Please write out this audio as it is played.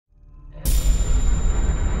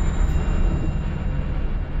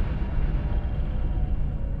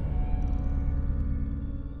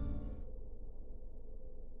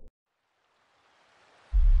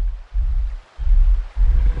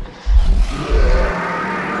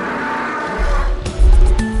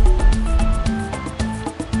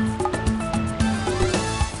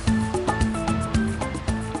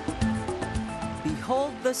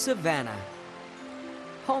savannah,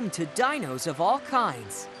 home to dinos of all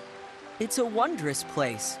kinds. It's a wondrous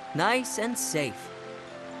place, nice and safe,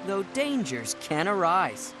 though dangers can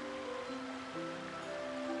arise.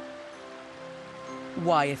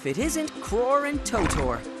 Why, if it isn't Cror and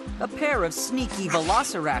Totor, a pair of sneaky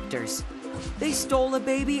velociraptors. They stole a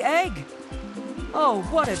baby egg. Oh,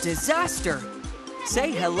 what a disaster!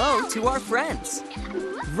 Say hello to our friends.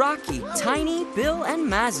 Rocky, Tiny, Bill, and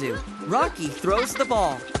Mazu. Rocky throws the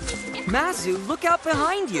ball. Mazu, look out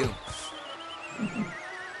behind you.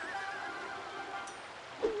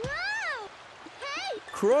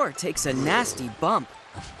 Cror takes a nasty bump.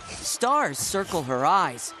 Stars circle her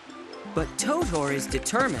eyes. But Totor is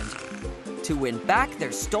determined to win back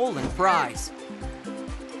their stolen prize.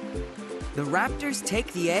 The raptors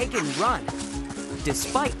take the egg and run.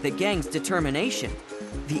 Despite the gang's determination,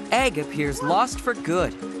 the egg appears lost for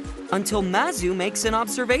good until Mazu makes an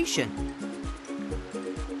observation.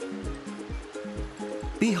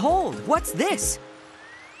 Behold, what's this?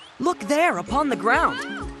 Look there upon the ground.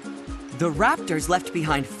 The raptors left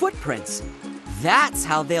behind footprints. That's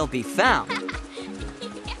how they'll be found.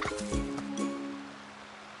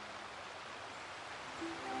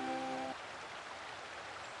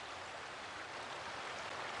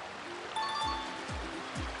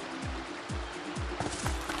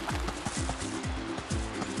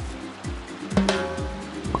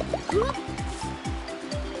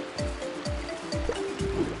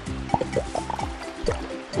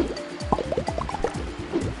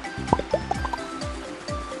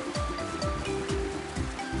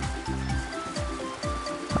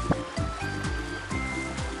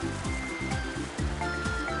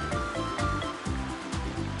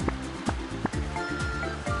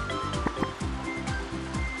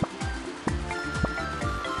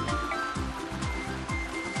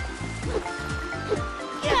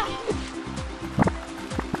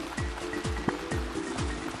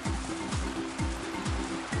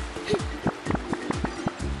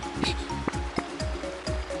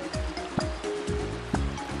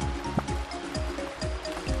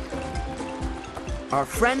 Our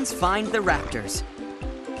friends find the raptors.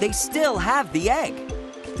 They still have the egg.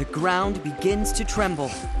 The ground begins to tremble.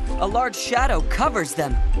 A large shadow covers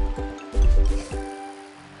them.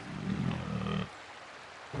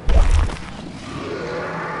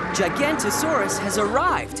 Gigantosaurus has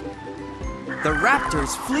arrived. The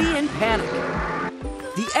raptors flee in panic.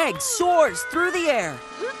 The egg soars through the air.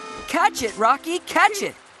 Catch it, Rocky, catch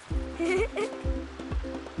it!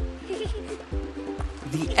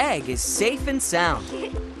 The egg is safe and sound.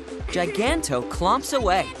 Giganto clomps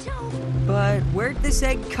away. But where'd this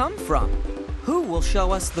egg come from? Who will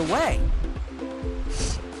show us the way?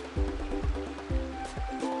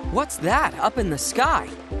 What's that up in the sky?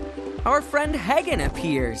 Our friend Hagen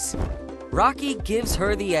appears. Rocky gives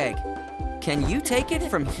her the egg. Can you take it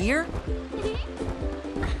from here?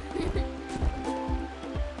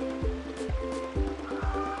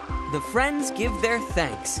 The friends give their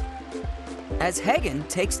thanks. As Hagen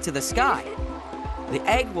takes to the sky, the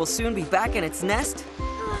egg will soon be back in its nest.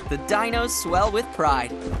 The dinos swell with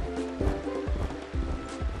pride.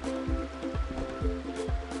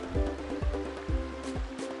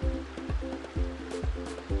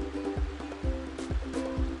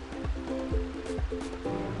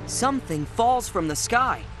 Something falls from the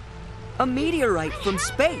sky. A meteorite from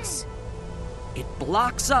space. It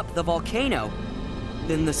blocks up the volcano.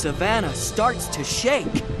 Then the savannah starts to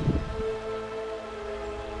shake.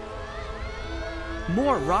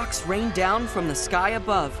 More rocks rain down from the sky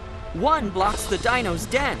above. One blocks the dino's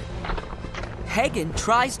den. Hagen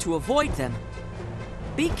tries to avoid them.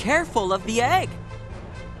 Be careful of the egg.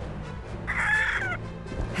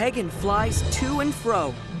 Hagen flies to and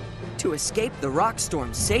fro to escape the rock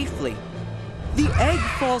storm safely. The egg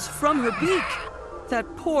falls from her beak.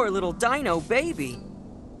 That poor little dino baby.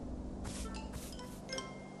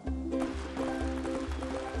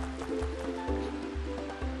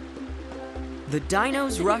 The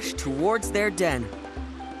dinos rush towards their den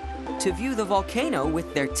to view the volcano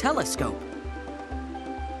with their telescope.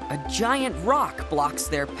 A giant rock blocks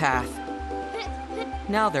their path.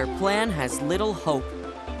 Now their plan has little hope.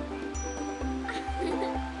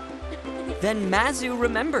 Then Mazu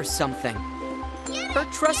remembers something. Her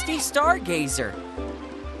trusty stargazer.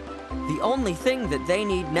 The only thing that they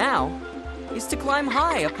need now is to climb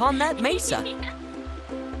high upon that mesa.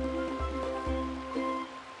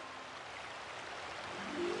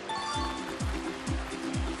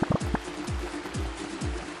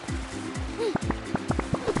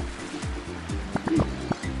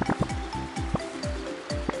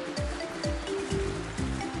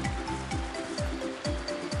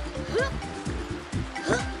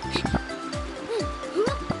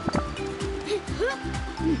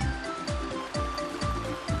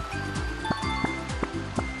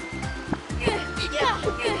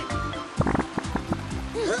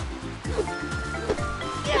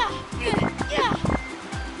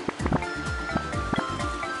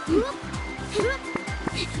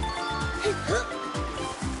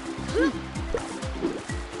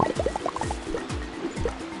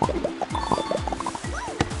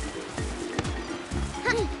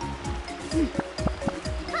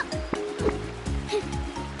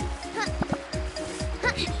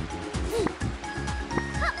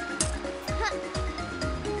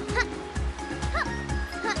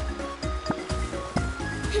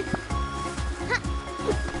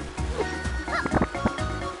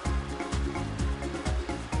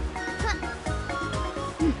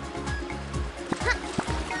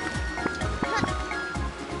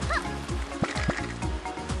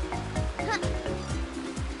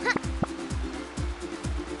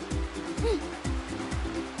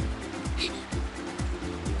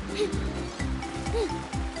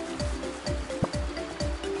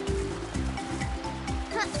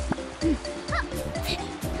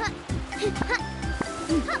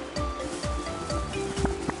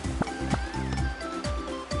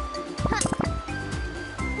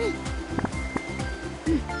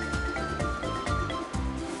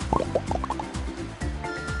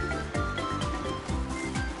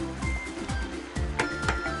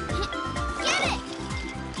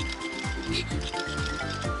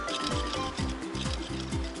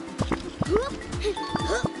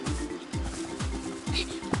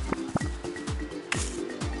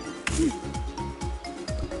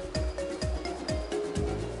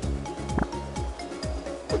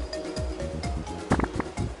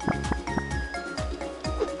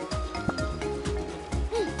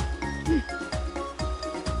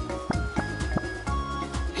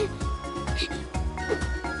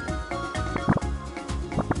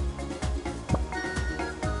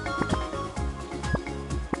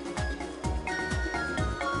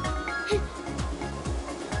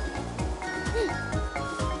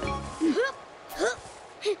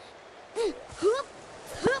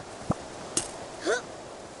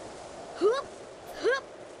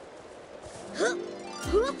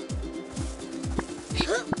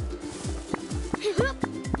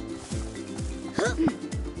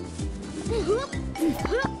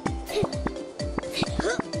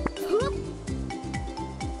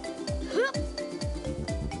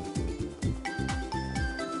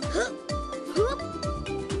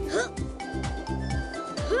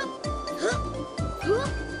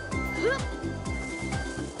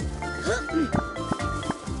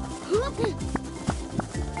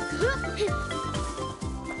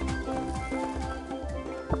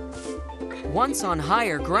 Once on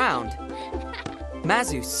higher ground,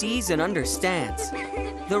 Mazu sees and understands.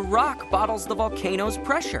 The rock bottles the volcano's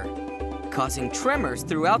pressure, causing tremors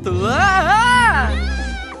throughout the...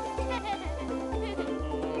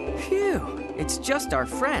 Phew, it's just our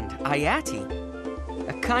friend, Ayati,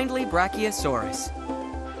 a kindly Brachiosaurus.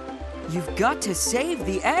 You've got to save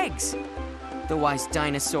the eggs, the wise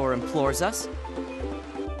dinosaur implores us.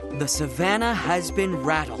 The savannah has been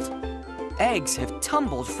rattled. Eggs have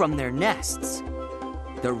tumbled from their nests.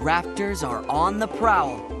 The raptors are on the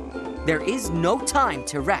prowl. There is no time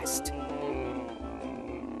to rest.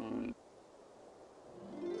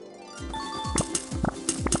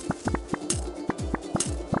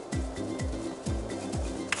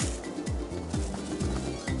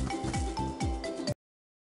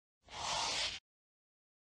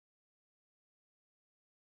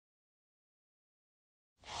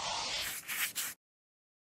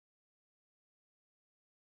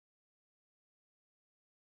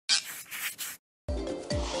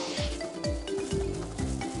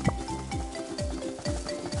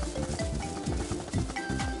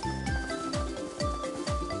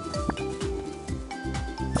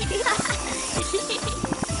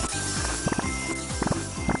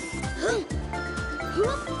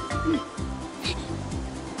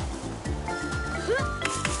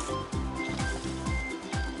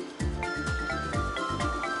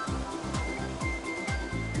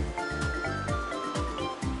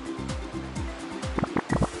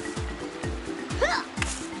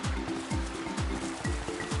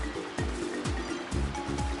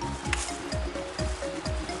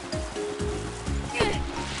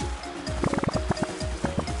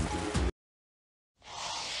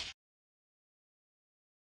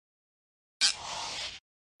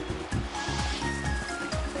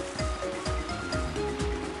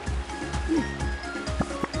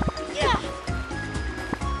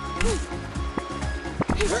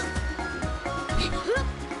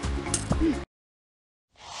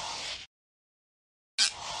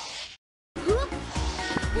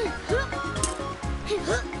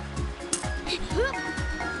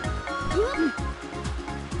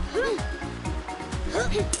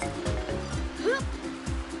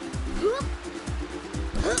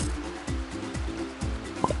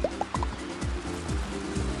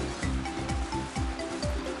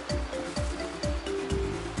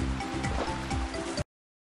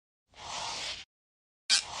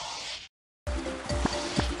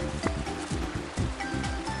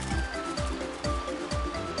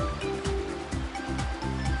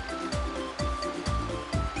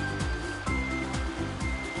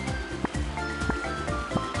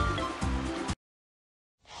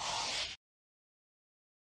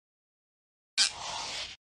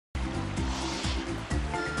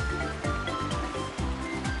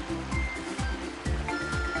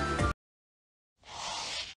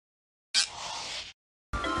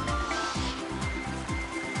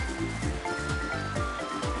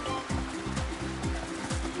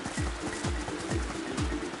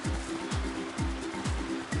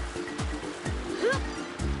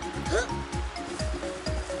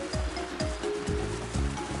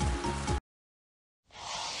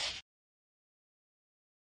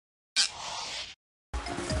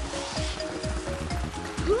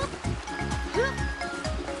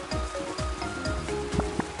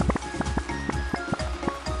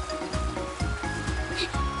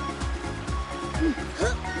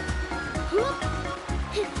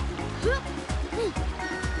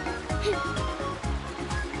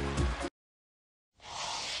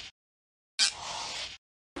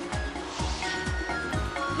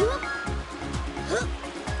 Whoop!